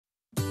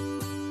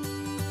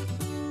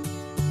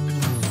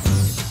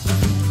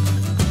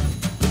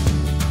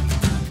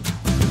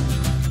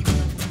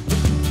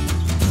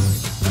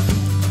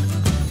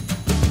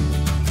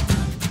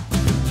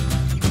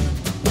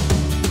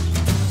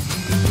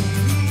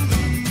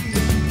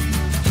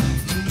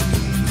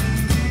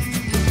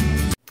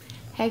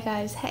Hey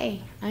guys,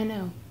 hey, I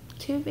know,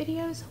 2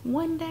 videos,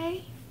 1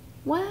 day?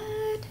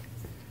 What?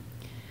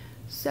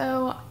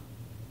 So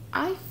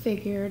I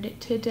figured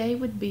today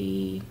would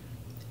be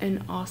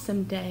an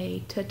awesome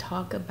day to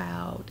talk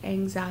about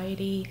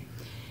anxiety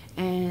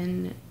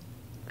and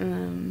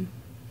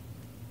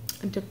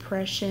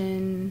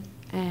depression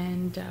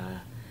and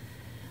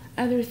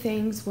other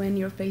things when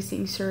you're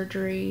facing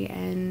surgery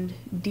and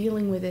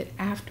dealing with it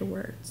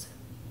afterwards.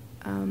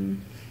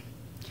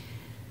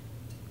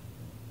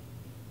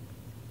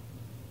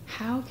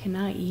 How can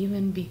I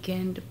even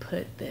begin to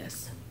put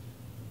this?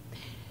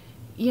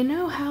 You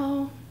know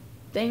how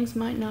things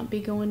might not be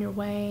going your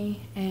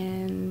way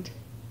and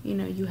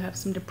you have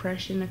some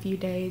depression a few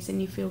days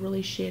and you feel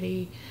really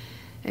shitty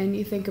and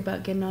you think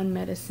about getting on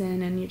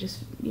medicine and you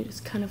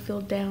just kind of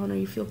feel down or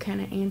you feel kind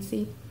of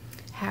antsy.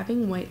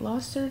 Having weight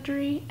loss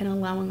surgery and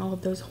allowing all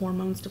of those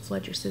hormones to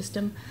flood your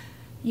system,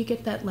 you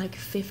get that like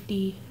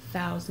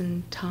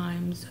 50,000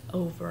 times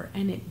over,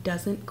 and it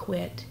doesn't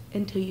quit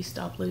until you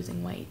stop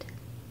losing weight.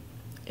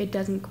 It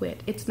doesn't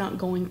quit. It's not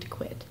going to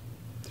quit.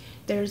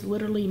 There's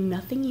literally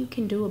nothing you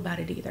can do about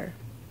it either.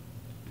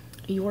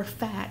 Your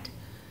fat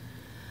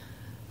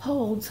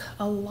holds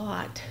a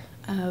lot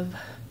of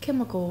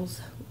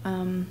chemicals,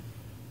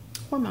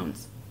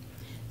 hormones.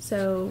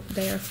 So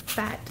they are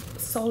fat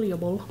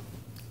soluble.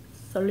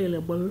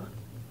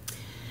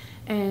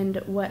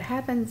 And what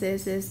happens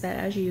is that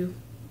as you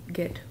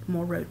get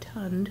more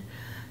rotund,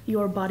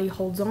 your body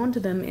holds on to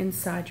them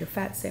inside your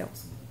fat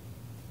cells.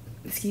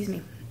 Excuse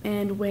me.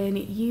 And when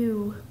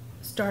you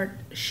start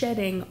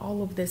shedding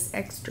all of this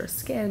extra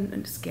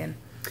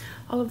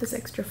all of this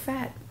extra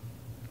fat,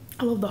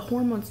 all of the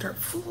hormones start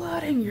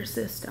flooding your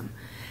system.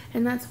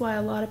 And that's why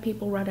a lot of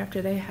people, right after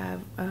they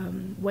have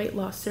weight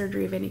loss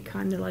surgery of any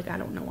kind, they're like, I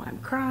don't know why I'm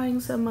crying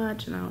so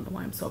much, and I don't know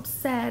why I'm so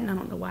upset, and I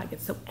don't know why I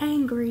get so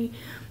angry.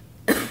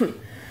 I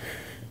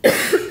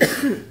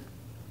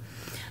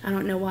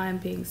don't know why I'm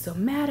being so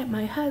mad at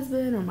my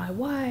husband or my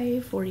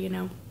wife, or,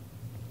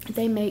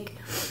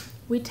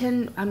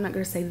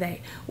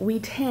 we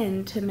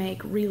tend to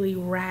make really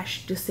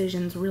rash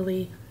decisions,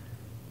 really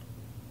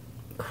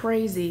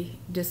crazy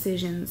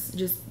decisions,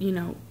 just,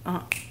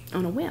 on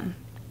a whim.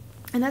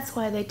 And that's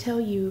why they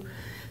tell you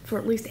for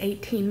at least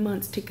 18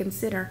 months to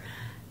consider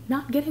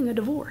not getting a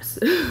divorce,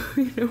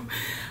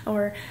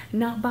 or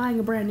not buying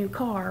a brand new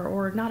car,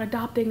 or not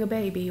adopting a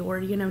baby, or,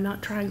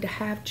 not trying to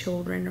have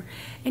children, or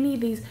any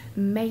of these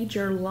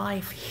major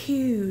life,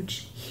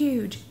 huge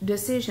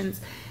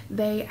decisions.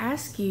 They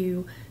ask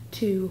you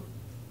to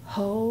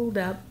hold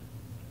up,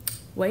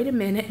 wait a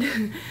minute,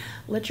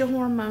 let your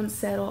hormones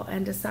settle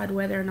and decide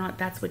whether or not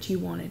that's what you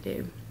want to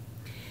do.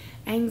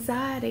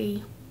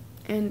 Anxiety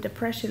and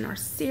depression are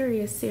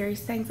serious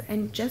things,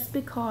 and just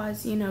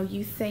because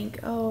you think,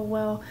 oh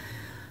well,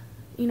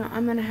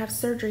 I'm gonna have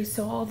surgery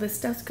so all this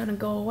stuff's gonna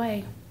go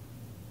away.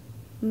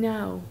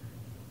 No,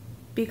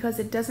 because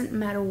it doesn't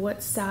matter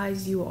what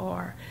size you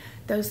are,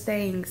 those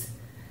things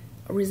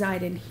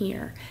reside in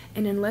here.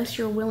 And unless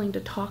you're willing to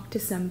talk to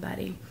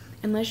somebody,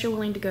 unless you're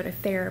willing to go to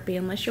therapy,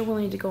 unless you're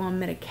willing to go on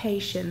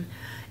medication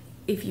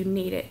if you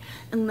need it,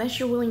 unless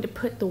you're willing to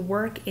put the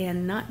work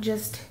in, not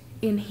just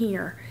in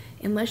here,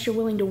 unless you're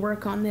willing to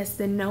work on this,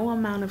 then no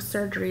amount of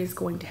surgery is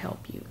going to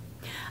help you.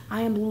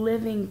 I am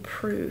living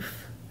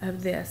proof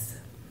of this.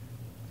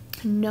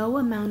 No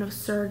amount of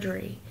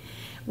surgery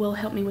will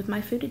help me with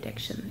my food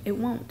addiction. It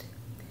won't.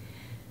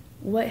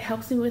 What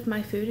helps me with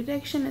my food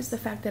addiction is the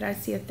fact that I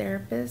see a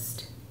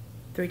therapist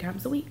 3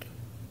 times a week,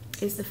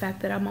 is the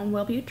fact that I'm on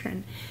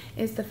Wellbutrin,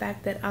 is the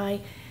fact that I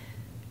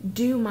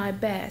do my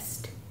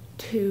best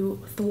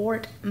to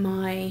thwart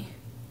my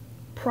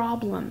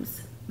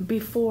problems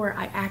before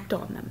I act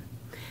on them,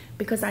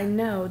 because I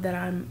know that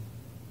I'm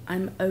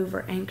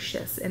over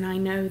anxious, and I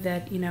know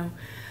that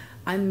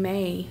I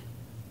may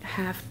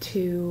have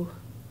to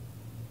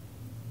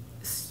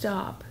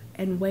stop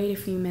and wait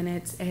a few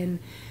minutes and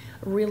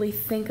really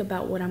think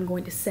about what I'm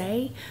going to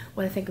say,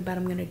 what I think about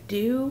I'm going to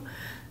do.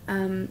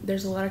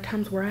 There's a lot of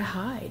times where I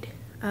hide.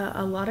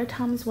 A lot of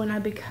times when I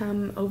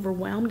become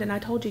overwhelmed, and I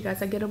told you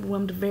guys I get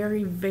overwhelmed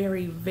very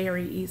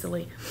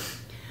easily.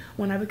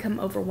 When I become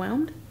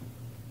overwhelmed,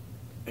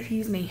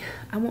 I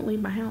won't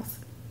leave my house.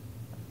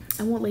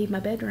 I won't leave my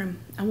bedroom.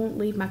 I won't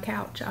leave my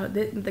couch.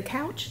 The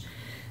couch,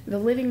 the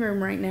living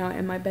room right now,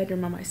 and my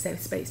bedroom are my safe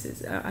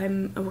spaces.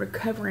 I'm a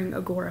recovering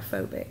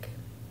agoraphobic.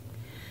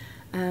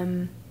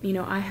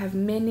 I have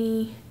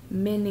many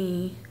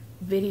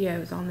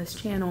videos on this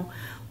channel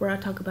where I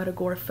talk about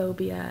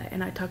agoraphobia,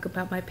 and I talk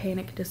about my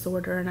panic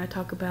disorder, and I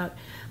talk about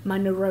my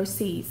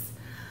neuroses.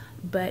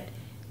 But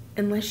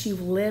unless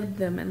you've lived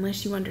them,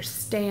 unless you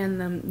understand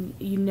them,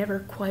 you never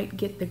quite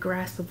get the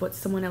grasp of what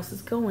someone else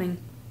is going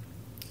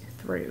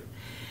through.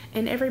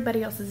 And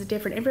everybody else is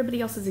different.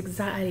 Everybody else's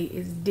anxiety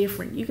is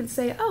different. You can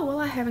say, oh, well,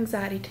 I have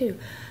anxiety too.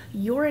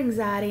 Your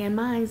anxiety and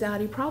my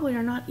anxiety probably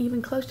are not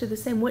even close to the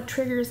same. What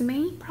triggers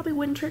me probably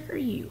wouldn't trigger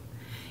you.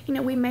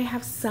 We may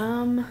have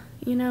some,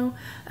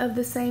 of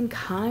the same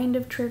kind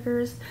of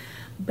triggers,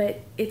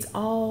 but it's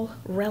all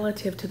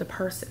relative to the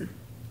person.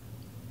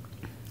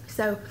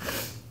 So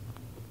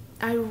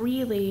I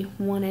really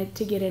wanted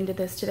to get into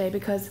this today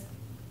because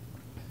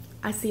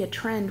I see a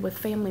trend with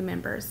family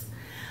members.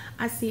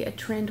 I see a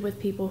trend with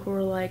people who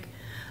are like,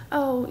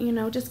 oh,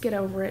 just get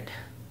over it.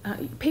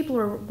 People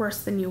are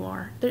worse than you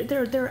are.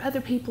 There are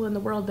other people in the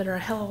world that are a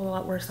hell of a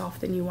lot worse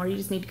off than you are. You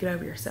just need to get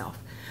over yourself.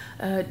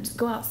 Just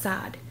go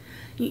outside.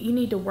 You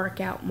need to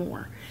work out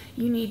more.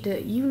 You need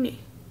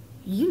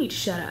to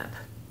shut up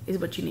is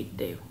what you need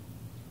to do.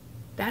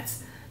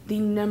 That's the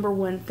number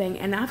one thing.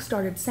 And I've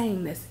started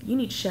saying this. You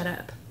need to shut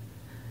up.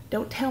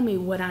 Don't tell me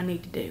what I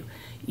need to do.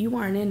 You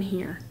aren't in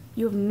here.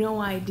 You have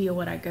no idea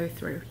what I go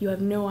through. You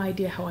have no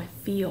idea how I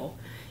feel.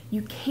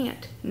 You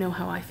can't know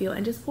how I feel.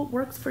 And just what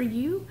works for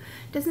you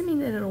doesn't mean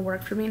that it'll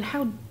work for me. And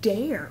how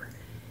dare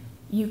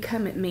you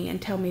come at me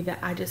and tell me that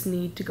I just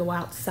need to go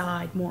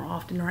outside more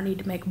often, or I need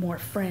to make more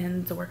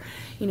friends, or,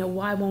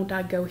 why won't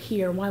I go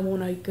here? Why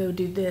won't I go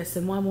do this?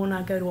 And why won't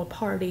I go to a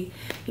party?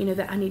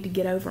 That I need to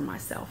get over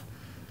myself.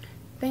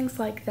 Things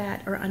like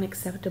that are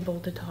unacceptable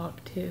to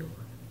talk to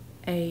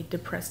a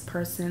depressed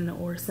person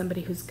or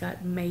somebody who's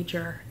got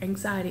major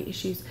anxiety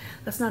issues.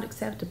 That's not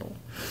acceptable.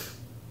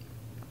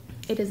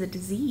 It is a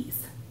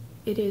disease.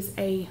 It is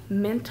a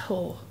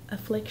mental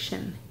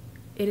affliction.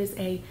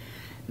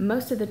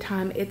 Most of the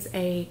time, it's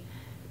a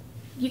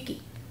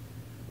Yuki.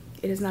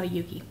 It is not a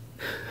Yuki.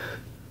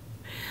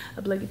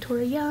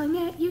 Obligatory yelling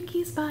at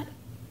Yuki spot.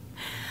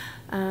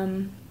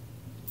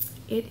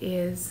 It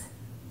is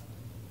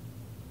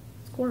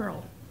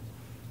squirrel.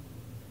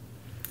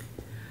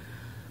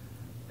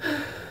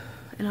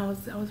 And I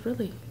was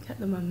really got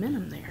the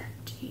momentum there.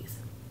 Jeez.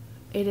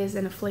 It is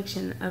an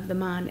affliction of the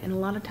mind, and a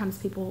lot of times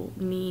people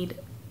need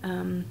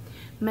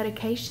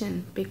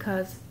medication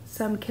because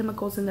some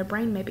chemicals in their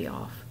brain may be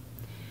off.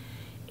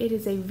 It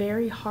is a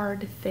very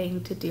hard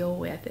thing to deal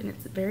with, and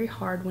it's very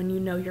hard when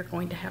you're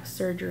going to have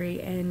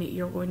surgery and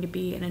you're going to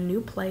be in a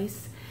new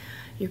place.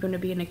 You're going to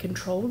be in a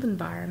controlled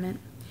environment.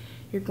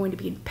 You're going to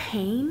be in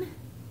pain.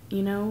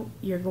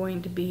 You're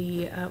going to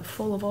be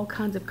full of all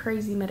kinds of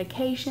crazy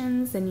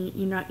medications, and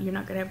you're not going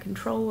to have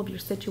control of your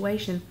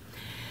situation.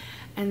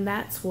 And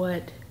that's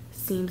what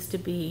seems to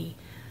be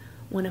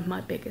one of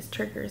my biggest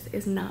triggers,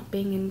 is not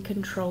being in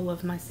control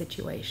of my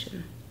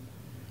situation.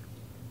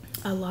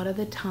 A lot of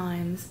the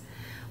times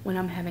when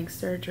I'm having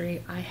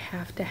surgery, I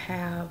have to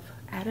have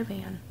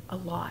Ativan a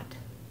lot.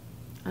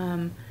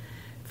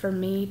 For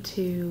me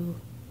to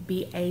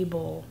be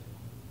able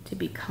to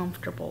be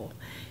comfortable,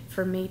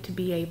 for me to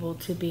be able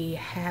to be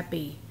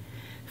happy,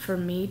 for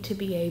me to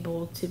be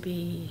able to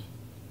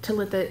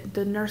let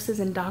the nurses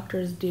and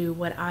doctors do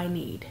what I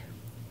need.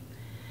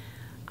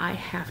 I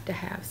have to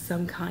have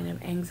some kind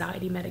of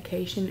anxiety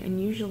medication,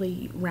 and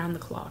usually round the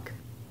clock.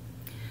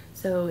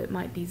 So it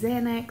might be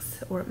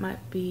Xanax, or it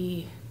might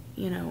be,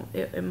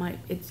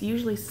 it's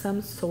usually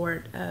some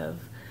sort of,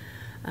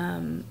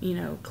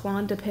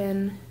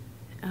 Klonopin,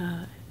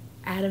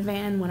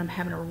 Ativan when I'm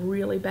having a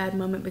really bad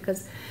moment,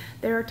 because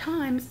there are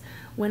times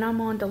when I'm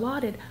on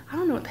Dilaudid, I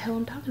don't know what the hell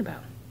I'm talking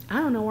about.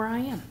 I don't know where I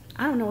am.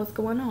 I don't know what's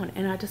going on,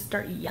 and I just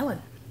start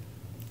yelling.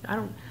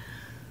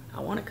 I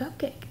want a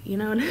cupcake,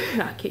 and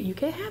you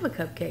can't have a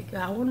cupcake.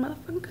 I want a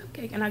motherfucking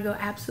cupcake. And I go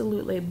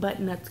absolutely butt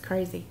nuts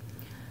crazy.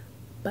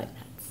 Butt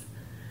nuts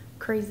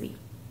crazy.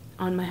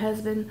 On my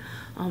husband,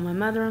 on my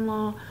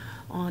mother-in-law,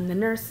 on the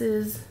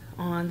nurses,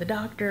 on the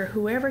doctor,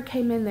 whoever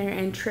came in there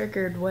and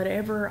triggered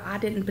whatever I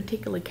didn't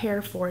particularly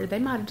care for. They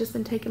might have just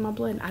been taking my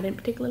blood and I didn't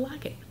particularly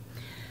like it.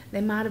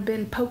 They might have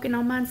been poking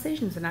on my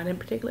incisions and I didn't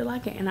particularly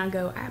like it. And I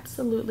go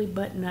absolutely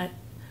butt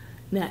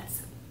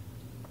nuts.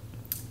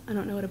 I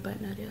don't know what a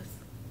butt nut is.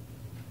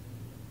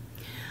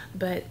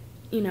 But,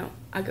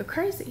 I go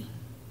crazy.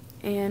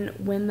 And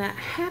when that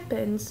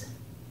happens,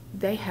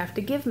 they have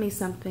to give me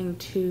something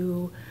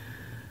to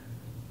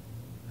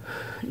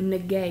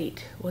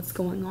negate what's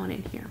going on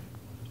in here.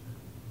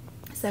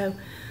 So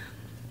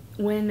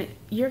when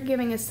you're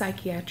giving a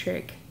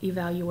psychiatric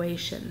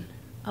evaluation,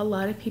 a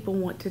lot of people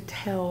want to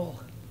tell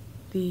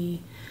the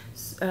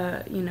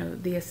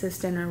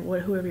assistant or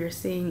whoever you're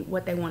seeing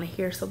what they want to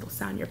hear, so they'll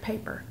sign your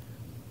paper.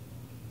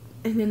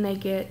 And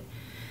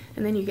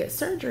then you get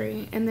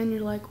surgery, and then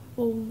you're like,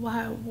 well,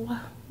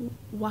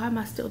 why am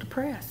I still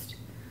depressed?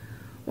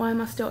 Why am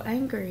I still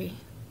angry?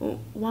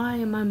 Why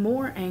am I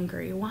more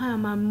angry? Why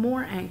am I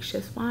more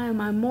anxious? Why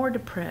am I more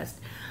depressed?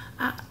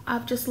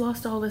 I've just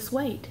lost all this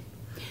weight.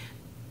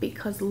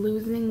 Because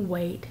losing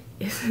weight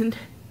isn't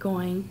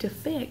going to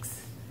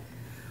fix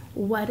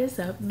what is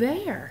up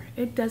there.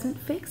 It doesn't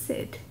fix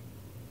it.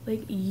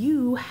 Like,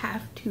 you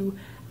have to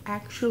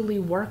actually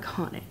work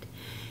on it.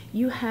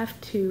 You have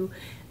to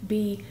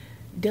be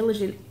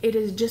diligent.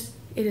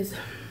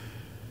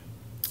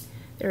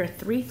 There are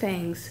 3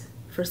 things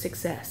for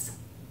success.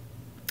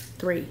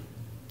 3.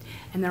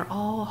 And they're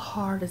all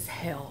hard as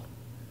hell.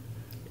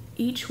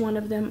 Each one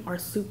of them are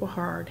super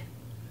hard.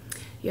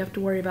 You have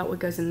to worry about what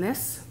goes in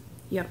this.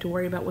 You have to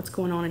worry about what's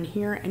going on in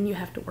here, and you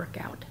have to work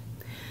out.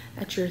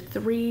 That's your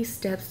 3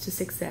 steps to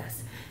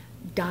success.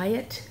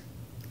 Diet,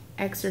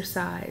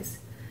 exercise,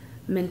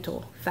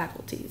 mental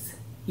faculties.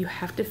 You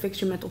have to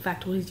fix your mental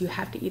faculties. You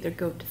have to either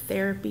go to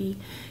therapy.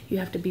 You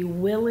have to be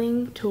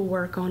willing to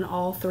work on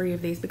all three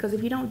of these, because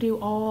if you don't do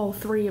all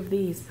three of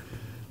these,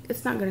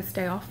 it's not going to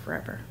stay off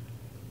forever.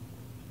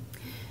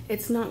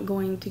 It's not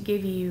going to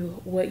give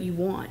you what you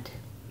want.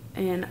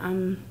 And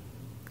I'm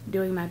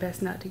doing my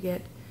best not to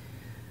get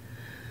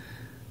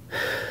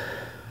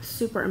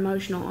super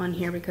emotional on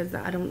here, because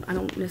I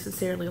don't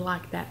necessarily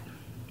like that.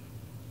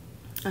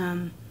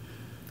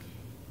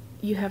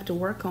 You have to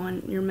work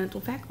on your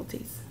mental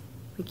faculties.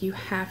 Like, you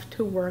have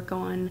to work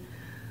on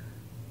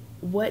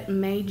what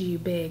made you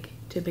big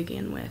to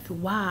begin with.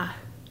 Why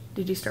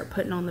did you start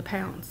putting on the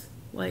pounds?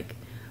 Like,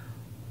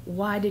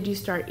 why did you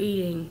start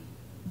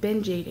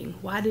binge eating?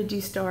 Why did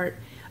you start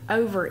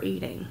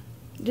overeating?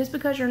 Just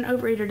because you're an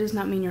overeater does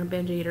not mean you're a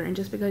binge eater. And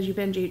just because you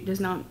binge eat does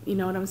not, you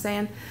know what I'm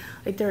saying?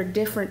 Like, there are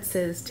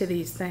differences to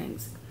these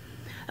things.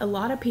 A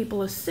lot of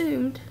people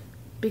assumed,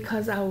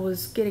 because I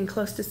was getting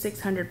close to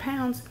 600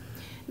 pounds,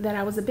 that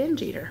I was a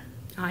binge eater.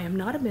 I am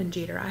not a binge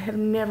eater. I have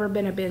never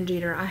been a binge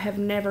eater. I have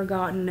never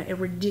gotten a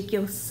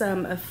ridiculous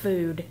sum of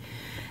food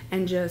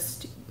and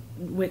just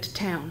went to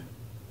town.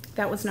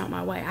 That was not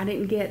my way. I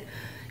didn't get,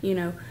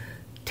 10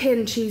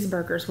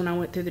 cheeseburgers when I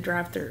went through the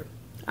drive-thru.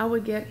 I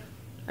would get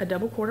a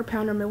double quarter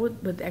pounder meal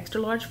with extra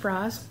large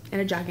fries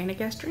and a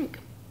gigantic ass drink.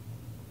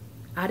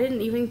 I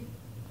didn't even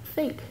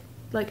think,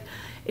 it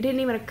didn't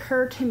even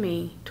occur to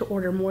me to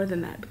order more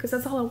than that, because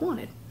that's all I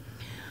wanted.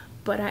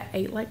 But I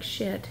ate like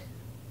shit,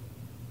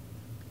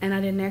 and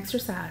I didn't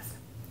exercise,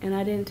 and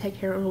I didn't take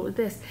care of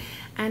this,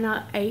 and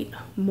I ate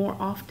more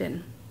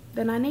often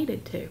than I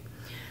needed to.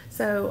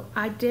 So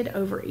I did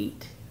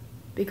overeat,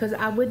 because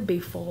I would be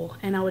full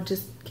and I would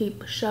just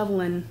keep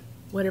shoveling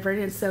whatever it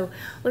is. So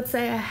let's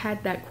say I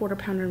had that quarter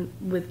pounder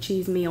with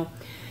cheese meal.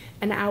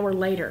 An hour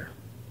later,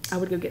 I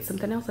would go get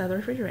something else out of the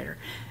refrigerator.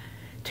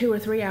 2 or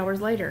 3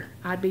 hours later,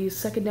 I'd be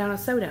sucking down a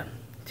soda.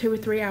 2 or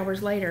 3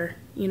 hours later,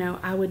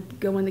 I would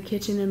go in the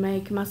kitchen and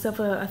make myself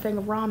a thing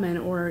of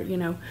ramen, or,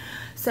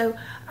 So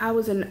I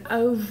was an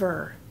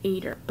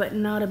overeater, but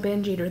not a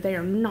binge eater. They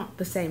are not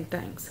the same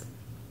things.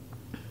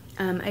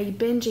 A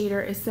binge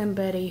eater is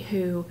somebody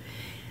who,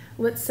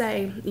 let's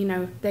say,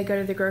 they go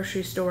to the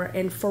grocery store,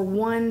 and for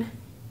one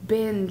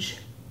binge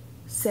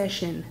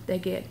session, they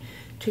get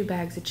 2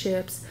 bags of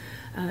chips,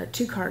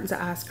 2 cartons of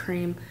ice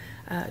cream,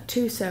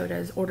 2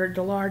 sodas, ordered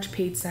a large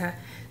pizza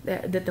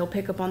that they'll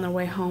pick up on their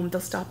way home. They'll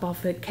stop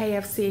off at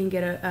KFC and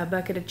get a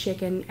bucket of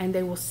chicken, and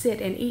they will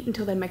sit and eat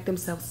until they make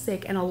themselves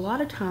sick. And a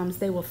lot of times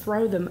they will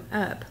throw them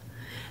up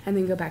and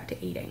then go back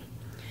to eating.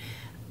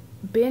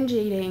 Binge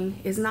eating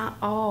is not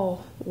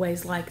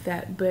always like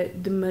that,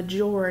 but the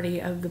majority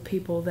of the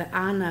people that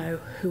I know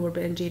who are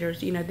binge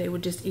eaters, they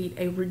would just eat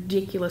a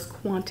ridiculous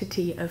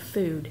quantity of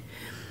food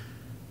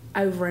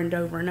over and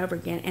over and over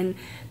again. And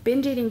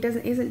binge eating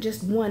isn't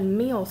just one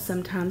meal.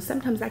 Sometimes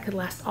that could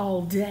last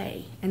all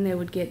day, and they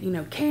would get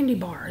candy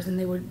bars, and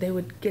they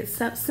would get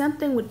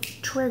something would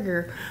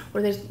trigger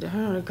where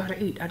I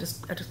gotta eat. I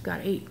just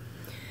gotta eat.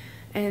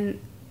 And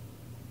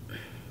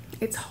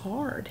it's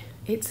hard.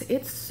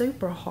 It's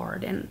super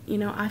hard. And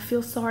I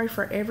feel sorry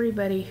for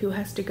everybody who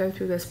has to go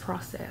through this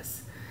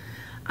process.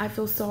 I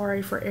feel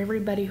sorry for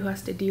everybody who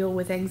has to deal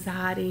with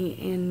anxiety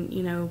and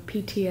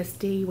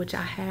PTSD, which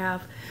I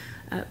have.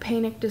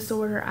 Panic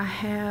disorder, I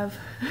have.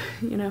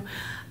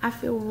 I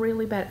feel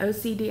really bad.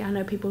 OCD, I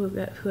know people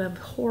who have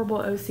horrible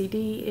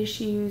OCD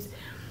issues.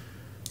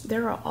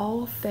 There are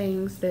all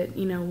things that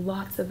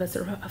lots of us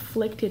are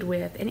afflicted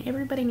with, and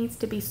everybody needs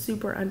to be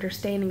super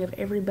understanding of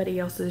everybody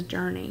else's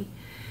journey.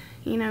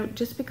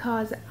 Just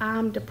because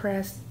I'm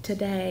depressed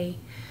today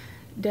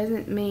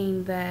doesn't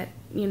mean that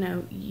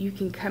you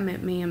can come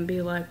at me and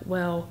be like,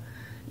 well,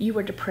 you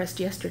were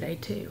depressed yesterday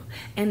too,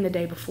 and the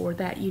day before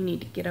that. You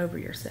need to get over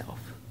yourself.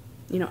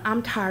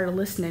 I'm tired of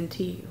listening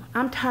to you.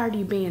 I'm tired of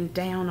you being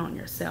down on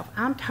yourself.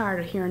 I'm tired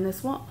of hearing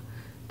this. Well,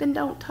 then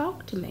don't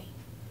talk to me.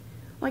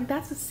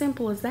 That's as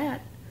simple as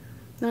that.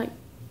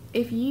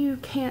 If you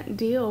can't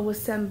deal with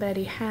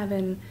somebody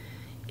having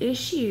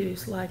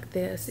issues like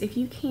this, if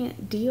you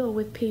can't deal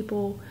with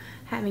people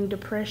having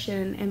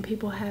depression and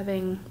people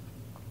having,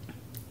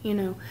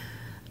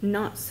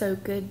 not so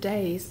good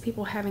days,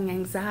 people having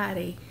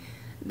anxiety,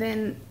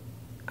 then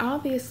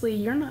obviously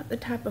you're not the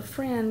type of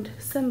friend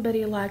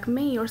somebody like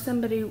me or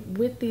somebody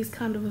with these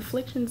kind of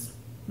afflictions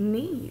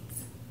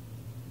needs.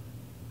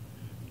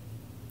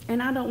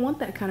 And I don't want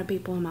that kind of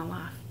people in my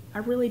life. I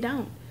really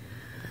don't.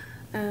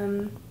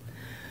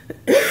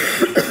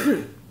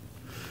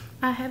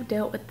 I have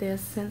dealt with this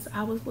since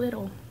I was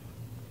little,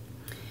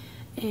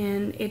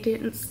 and it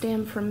didn't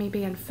stem from me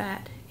being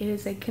fat. It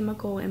is a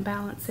chemical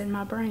imbalance in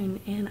my brain,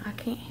 and I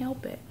can't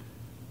help it.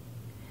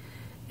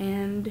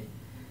 And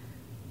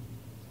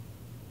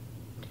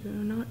do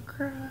not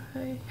cry.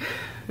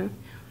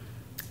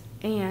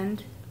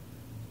 And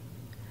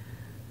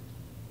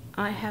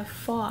I have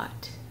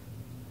fought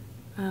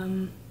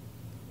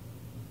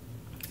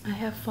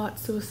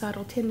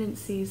suicidal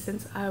tendencies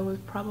since I was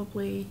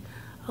probably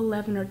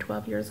 11 or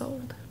 12 years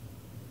old.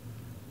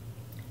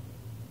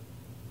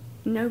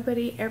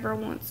 nobody ever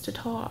wants to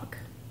talk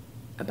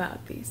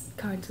about these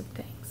kinds of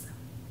things.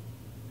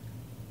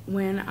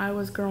 When I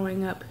was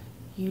growing up,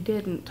 you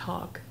didn't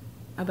talk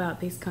about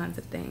these kinds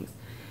of things.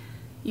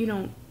 You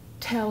don't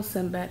tell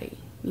somebody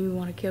you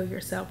want to kill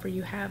yourself or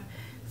you have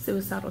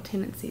suicidal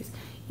tendencies.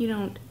 You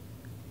don't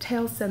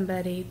tell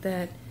somebody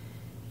that,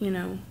 you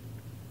know,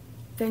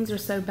 things are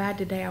so bad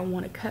today, I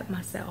want to cut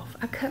myself.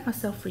 I cut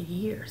myself for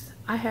years.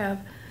 I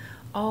have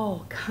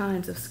all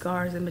kinds of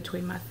scars in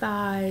between my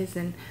thighs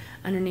and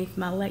underneath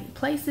my leg,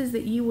 places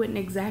that you wouldn't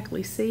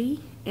exactly see,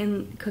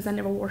 and because I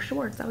never wore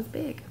shorts, I was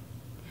big.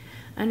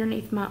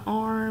 Underneath my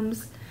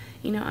arms,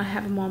 you know, I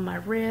have them on my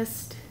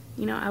wrist.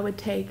 You know, I would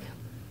take,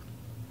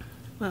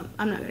 well,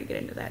 I'm not going to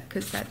get into that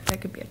because that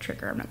could be a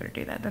trigger. I'm not going to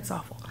do that. That's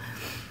awful.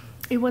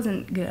 It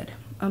wasn't good.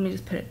 Let me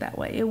just put it that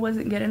way. It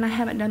wasn't good, and I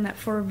haven't done that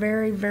for a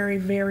very, very,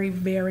 very,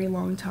 very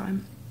long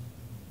time.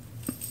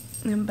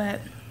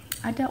 But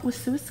I dealt with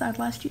suicide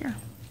last year.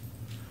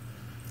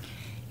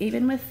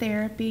 Even with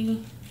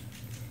therapy,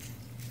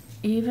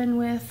 even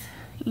with,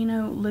 you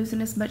know,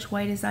 losing as much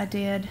weight as I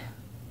did,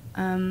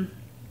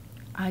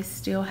 I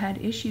still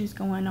had issues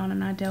going on,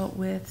 and I dealt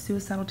with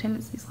suicidal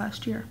tendencies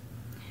last year.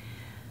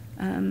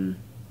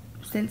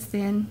 Since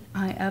then,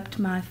 I upped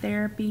my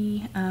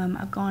therapy.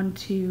 I've gone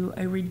to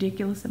a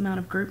ridiculous amount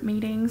of group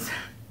meetings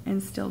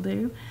and still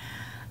do.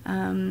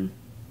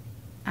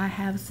 I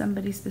have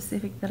somebody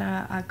specific that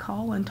I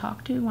call and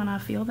talk to when I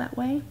feel that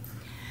way.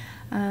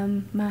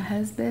 My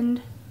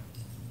husband,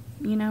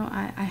 you know,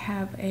 I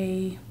have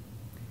a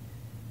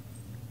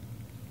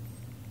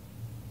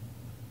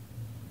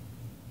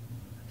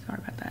sorry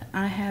about that.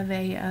 I have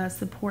a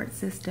support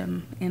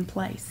system in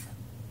place.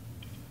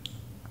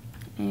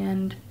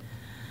 And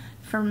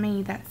for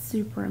me, that's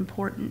super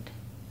important.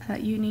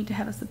 You need to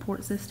have a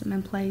support system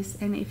in place,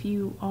 and if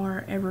you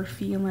are ever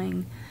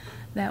feeling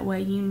that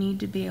way, you need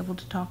to be able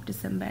to talk to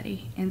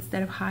somebody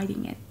instead of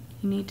hiding it.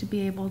 You need to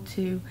be able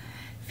to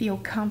feel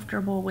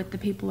comfortable with the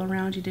people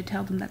around you to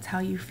tell them that's how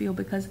you feel,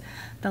 because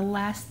the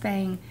last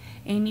thing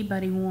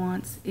anybody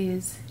wants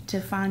is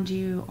to find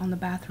you on the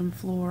bathroom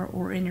floor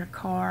or in your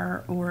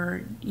car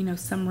or, you know,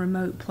 some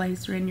remote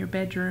place or in your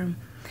bedroom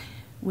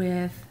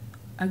with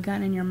a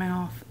gun in your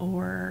mouth,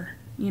 or,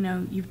 you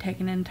know, you've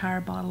taken an entire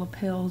bottle of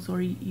pills,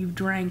 or you've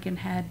drank and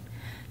had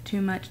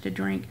too much to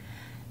drink.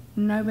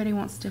 Nobody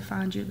wants to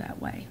find you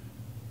that way.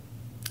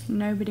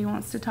 Nobody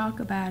wants to talk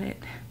about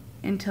it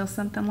until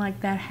something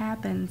like that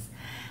happens.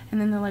 And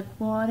then they're like,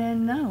 well, I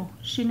didn't know.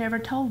 She never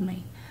told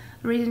me.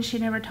 The reason she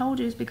never told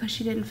you is because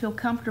she didn't feel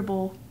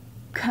comfortable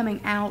coming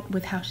out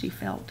with how she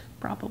felt,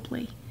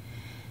 probably.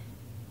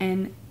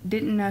 And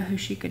didn't know who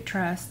she could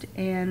trust.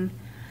 And,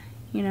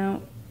 you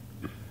know,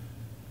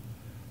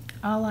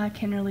 all I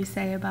can really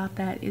say about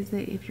that is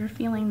that if you're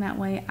feeling that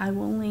way, I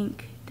will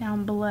link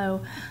down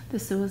below the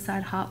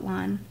suicide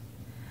hotline.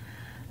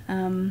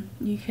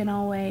 You can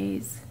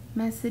always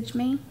message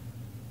me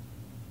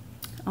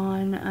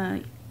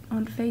on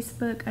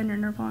Facebook under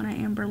Nirvana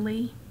Amber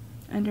Lee,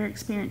 under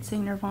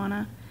Experiencing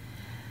Nirvana,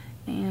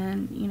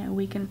 and, you know,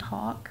 we can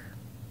talk.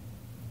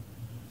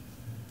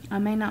 I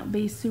may not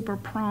be super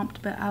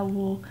prompt, but I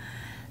will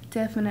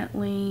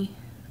definitely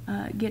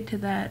get to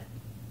that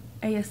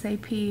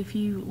ASAP if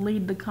you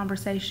lead the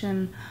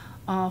conversation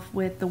off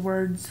with the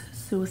words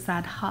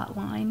suicide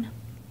hotline.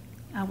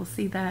 I will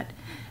see that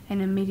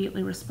and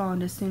immediately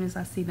respond as soon as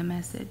I see the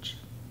message.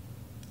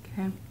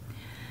 Okay,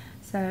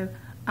 so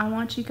I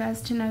want you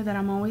guys to know that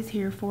I'm always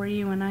here for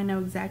you, and I know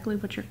exactly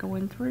what you're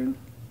going through.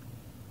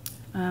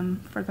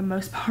 For the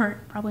most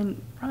part, probably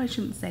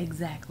shouldn't say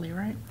exactly,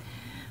 right?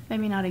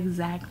 Maybe not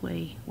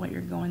exactly what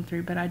you're going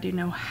through, but I do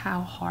know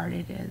how hard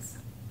it is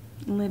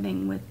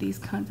living with these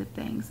kinds of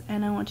things.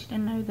 And I want you to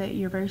know that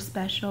you're very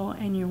special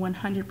and you're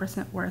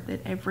 100% worth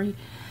it every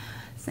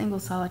single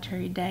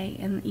solitary day.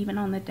 And even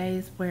on the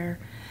days where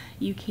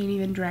you can't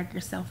even drag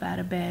yourself out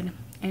of bed,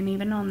 and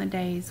even on the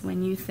days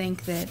when you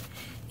think that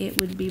it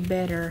would be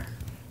better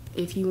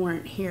if you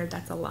weren't here,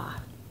 that's a lie.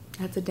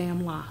 That's a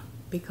damn lie,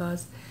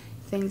 because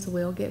things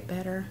will get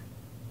better.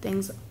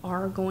 Things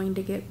are going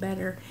to get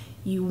better.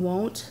 You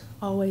won't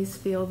always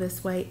feel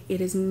this way.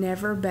 It is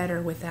never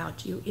better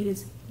without you. It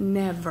is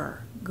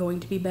never going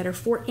to be better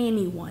for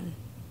anyone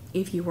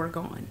if you are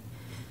gone.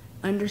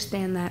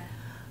 Understand that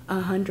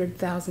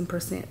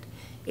 100,000%.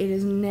 It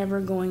is never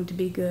going to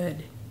be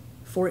good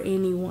for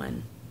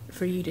anyone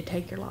for you to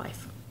take your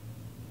life.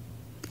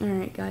 All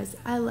right, guys,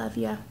 I love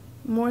you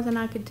more than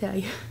I could tell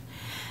you,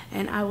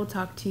 and I will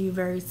talk to you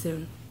very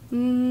soon.